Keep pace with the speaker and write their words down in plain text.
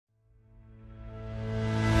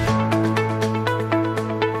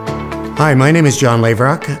Hi, my name is John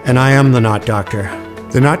Lavrock, and I am the Knot Doctor.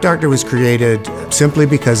 The Knot Doctor was created simply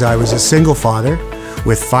because I was a single father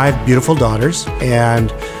with 5 beautiful daughters,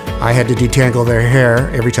 and I had to detangle their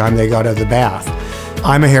hair every time they got out of the bath.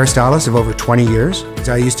 I'm a hairstylist of over 20 years.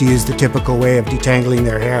 I used to use the typical way of detangling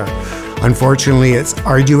their hair. Unfortunately, it's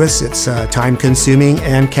arduous, it's time-consuming,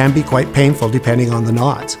 and can be quite painful depending on the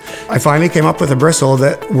knots. I finally came up with a bristle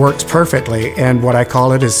that works perfectly, and what I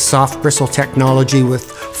call it is soft bristle technology with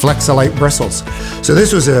Flexolite bristles. So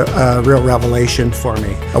this was a real revelation for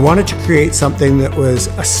me. I wanted to create something that was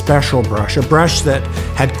a special brush, a brush that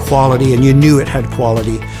had quality, and you knew it had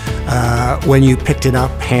quality when you picked it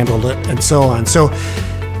up, handled it, and so on. So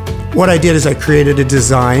what I did is I created a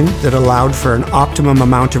design that allowed for an optimum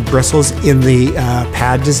amount of bristles in the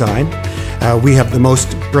pad design. We have the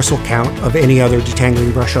most bristle count of any other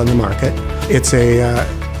detangling brush on the market. It's a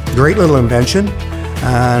great little invention,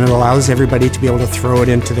 and it allows everybody to be able to throw it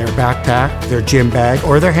into their backpack, their gym bag,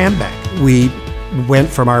 or their handbag. We went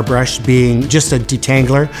from our brush being just a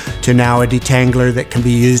detangler to now a detangler that can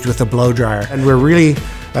be used with a blow dryer. And we're really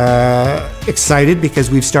excited because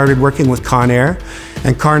we've started working with Conair,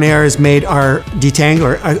 and Conair has made our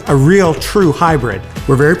detangler a real true hybrid.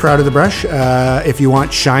 We're very proud of the brush. If you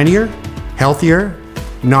want shinier, healthier,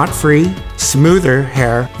 knot-free, smoother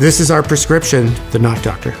hair, this is our prescription, the Knot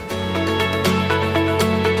Doctor.